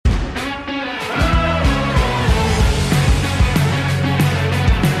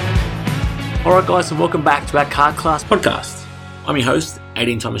Alright guys, and welcome back to our Car Class podcast. I'm your host,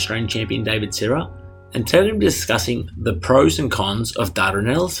 18-time Australian champion David Serra, and today we're discussing the pros and cons of data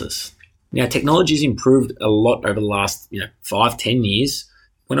analysis. Now, technology has improved a lot over the last 5-10 years.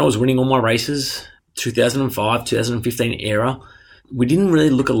 When I was winning all my races, 2005, 2015 era, we didn't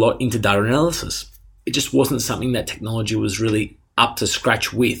really look a lot into data analysis. It just wasn't something that technology was really up to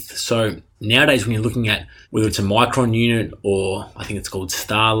scratch with. So nowadays, when you're looking at whether it's a Micron unit or I think it's called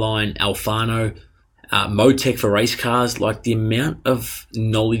Starline, Alfano, Motec for race cars, like the amount of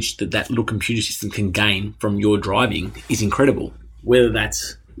knowledge that little computer system can gain from your driving is incredible. Whether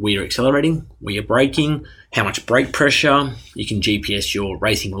that's where you're accelerating, where you're braking, how much brake pressure, you can GPS your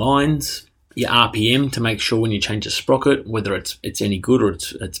racing lines, your RPM to make sure when you change the sprocket, whether it's any good or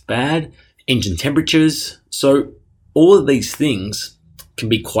it's bad, engine temperatures. So all of these things can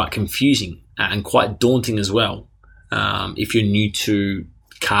be quite confusing and quite daunting as well if you're new to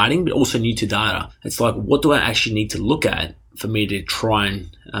karting, but also new to data. It's like, what do I actually need to look at for me to try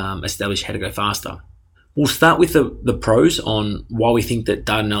and establish how to go faster? We'll start with the pros on why we think that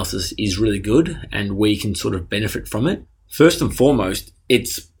data analysis is really good and where you can sort of benefit from it. First and foremost,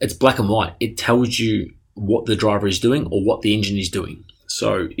 it's black and white. It tells you what the driver is doing or what the engine is doing.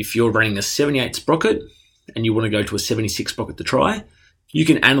 So if you're running a 78 sprocket and you want to go to a 76 sprocket to try, you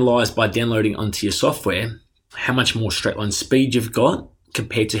can analyze by downloading onto your software how much more straight line speed you've got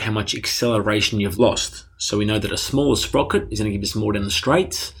compared to how much acceleration you've lost. So we know that a smaller sprocket is going to give us more down the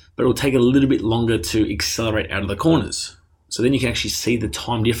straights, but it'll take a little bit longer to accelerate out of the corners. So then you can actually see the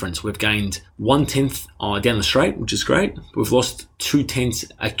time difference. We've gained 1/10 down the straight, which is great. We've lost 2/10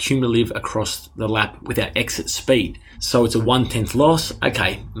 accumulative across the lap with our exit speed. So it's a 1/10 loss.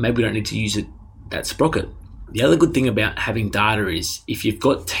 Okay, maybe we don't need to use that sprocket. The other good thing about having data is if you've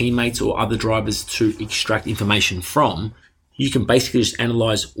got teammates or other drivers to extract information from, you can basically just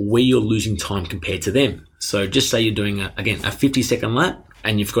analyze where you're losing time compared to them. So just say you're doing, a 50-second lap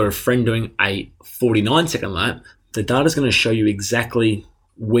and you've got a friend doing a 49-second lap, the data is going to show you exactly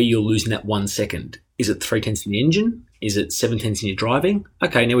where you're losing that 1 second. Is it 3/10 in the engine? Is it 7/10 in your driving?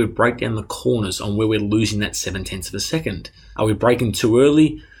 Okay, now we break down the corners on where we're losing that 7/10 of a second. Are we braking too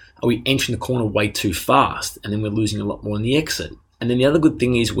early? Are we entering the corner way too fast? And then we're losing a lot more in the exit. And then the other good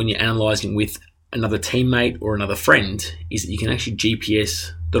thing is when you're analyzing with another teammate or another friend is that you can actually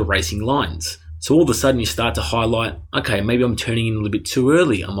GPS the racing lines. So all of a sudden you start to highlight, okay, maybe I'm turning in a little bit too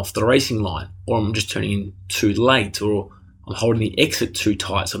early. I'm off the racing line, or I'm just turning in too late, or I'm holding the exit too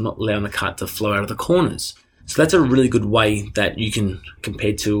tight, so I'm not allowing the car to flow out of the corners. So that's a really good way that you can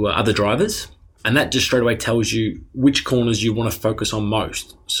compare to other drivers. And that just straight away tells you which corners you want to focus on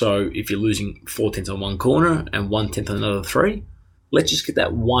most. So if you're losing 4/10 on one corner and 1/10 on another 3, let's just get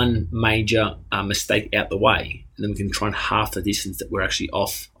that one major mistake out the way. And then we can try and half the distance that we're actually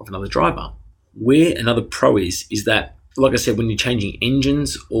off of another driver. Where another pro is that, like I said, when you're changing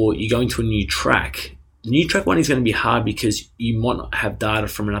engines or you're going to a new track, the new track one is going to be hard because you might not have data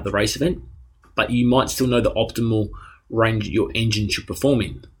from another race event, but you might still know the optimal range your engine should perform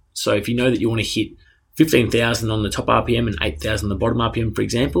in. So if you know that you want to hit 15,000 on the top RPM and 8,000 on the bottom RPM, for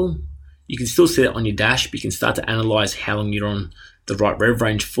example, you can still see that on your dash, but you can start to analyze how long you're on the right rev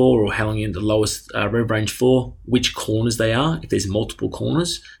range for or how long you're in the lowest rev range for, which corners they are, if there's multiple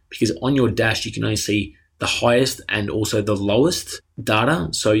corners, because on your dash, you can only see the highest and also the lowest data.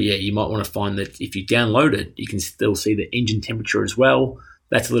 So yeah, you might want to find that if you download it, you can still see the engine temperature as well.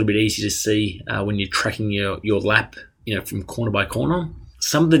 That's a little bit easier to see when you're tracking your lap, from corner by corner.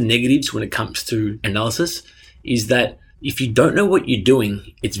 Some of the negatives when it comes to analysis is that if you don't know what you're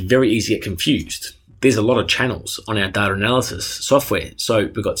doing, it's very easy to get confused. There's a lot of channels on our data analysis software. So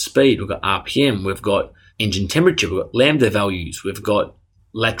we've got speed, we've got RPM, we've got engine temperature, we've got lambda values, we've got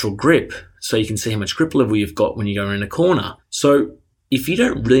lateral grip. So you can see how much grip level you've got when you go around a corner. So if you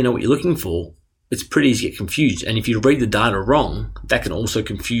don't really know what you're looking for, it's pretty easy to get confused. And if you read the data wrong, that can also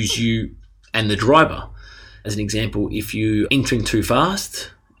confuse you and the driver. As an example, if you're entering too fast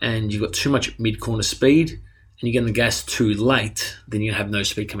and you've got too much mid-corner speed and you're getting the gas too late, then you have no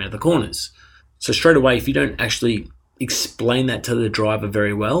speed coming out of the corners. So straight away, if you don't actually explain that to the driver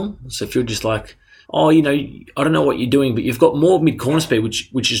very well, so if you're just like, I don't know what you're doing, but you've got more mid-corner speed,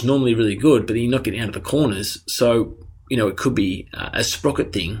 which is normally really good, but you're not getting out of the corners. So, it could be a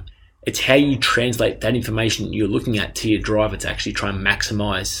sprocket thing. It's how you translate that information you're looking at to your driver to actually try and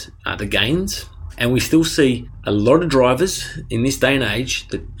maximize the gains. And we still see a lot of drivers in this day and age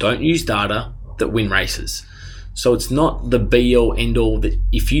that don't use data that win races. So it's not the be-all, end-all that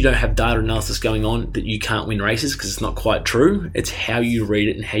if you don't have data analysis going on that you can't win races, because it's not quite true. It's how you read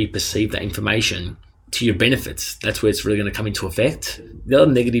it and how you perceive that information to your benefits. That's where it's really going to come into effect. The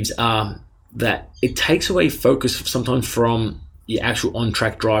other negatives are that it takes away focus sometimes from your actual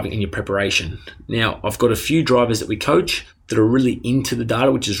on-track driving and your preparation. Now, I've got a few drivers that we coach that are really into the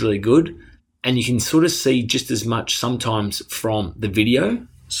data, which is really good. And you can sort of see just as much sometimes from the video.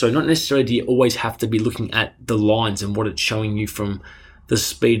 So not necessarily do you always have to be looking at the lines and what it's showing you from the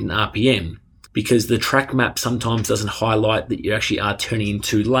speed and RPM, because the track map sometimes doesn't highlight that you actually are turning in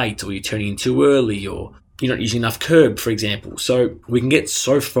too late, or you're turning in too early, or you're not using enough curb, for example. So we can get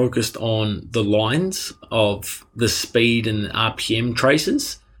so focused on the lines of the speed and RPM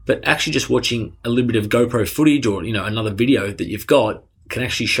traces, but actually just watching a little bit of GoPro footage or, another video that you've got can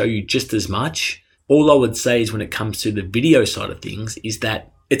actually show you just as much. All I would say is when it comes to the video side of things is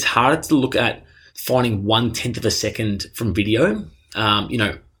that it's harder to look at finding 1/10 of a second from video.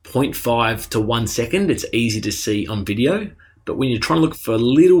 0.5 to 1 second, it's easy to see on video. But when you're trying to look for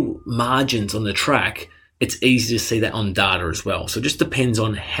little margins on the track, it's easy to see that on data as well. So it just depends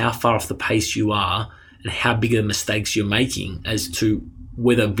on how far off the pace you are and how big of the mistakes you're making as to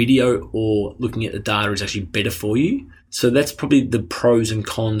whether video or looking at the data is actually better for you. So that's probably the pros and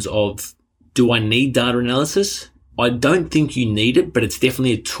cons of, do I need data analysis? I don't think you need it, but it's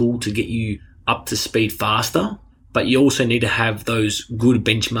definitely a tool to get you up to speed faster. But you also need to have those good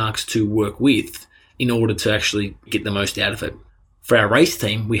benchmarks to work with in order to actually get the most out of it. For our race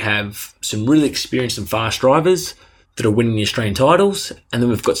team, we have some really experienced and fast drivers that are winning the Australian titles. And then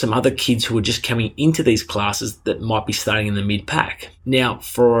we've got some other kids who are just coming into these classes that might be starting in the mid-pack. Now,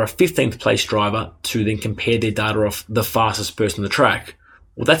 for a 15th place driver to then compare their data off the fastest person on the track,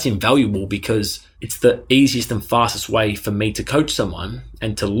 well, that's invaluable, because it's the easiest and fastest way for me to coach someone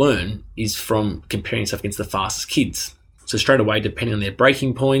and to learn is from comparing stuff against the fastest kids. So straight away, depending on their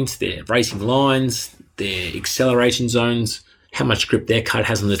braking points, their racing lines, their acceleration zones, how much grip their car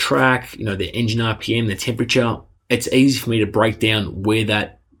has on the track, their engine RPM, their temperature, it's easy for me to break down where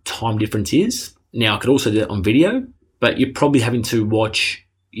that time difference is. Now, I could also do that on video, but you're probably having to watch,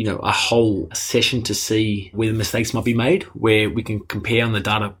 a whole session to see where the mistakes might be made, where we can compare on the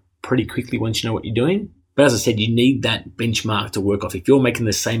data pretty quickly once you know what you're doing. But as I said, you need that benchmark to work off. If you're making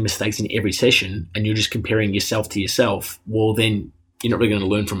the same mistakes in every session and you're just comparing yourself to yourself, well, then you're not really going to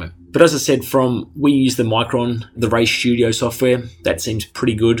learn from it. But as I said, we use the Micron, the Race Studio software. That seems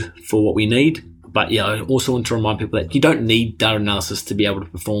pretty good for what we need. But yeah, I also want to remind people that you don't need data analysis to be able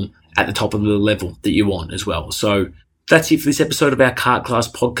to perform at the top of the level that you want as well. So that's it for this episode of our Kart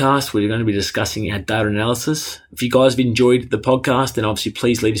Class podcast. We're going to be discussing our data analysis. If you guys have enjoyed the podcast, then obviously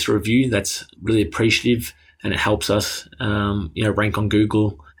please leave us a review. That's really appreciative, and it helps us, rank on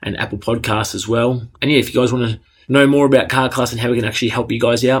Google and Apple Podcasts as well. And yeah, if you guys want to know more about Kart Class and how we can actually help you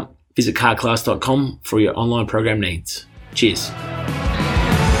guys out, visit kartclass.com for your online program needs. Cheers.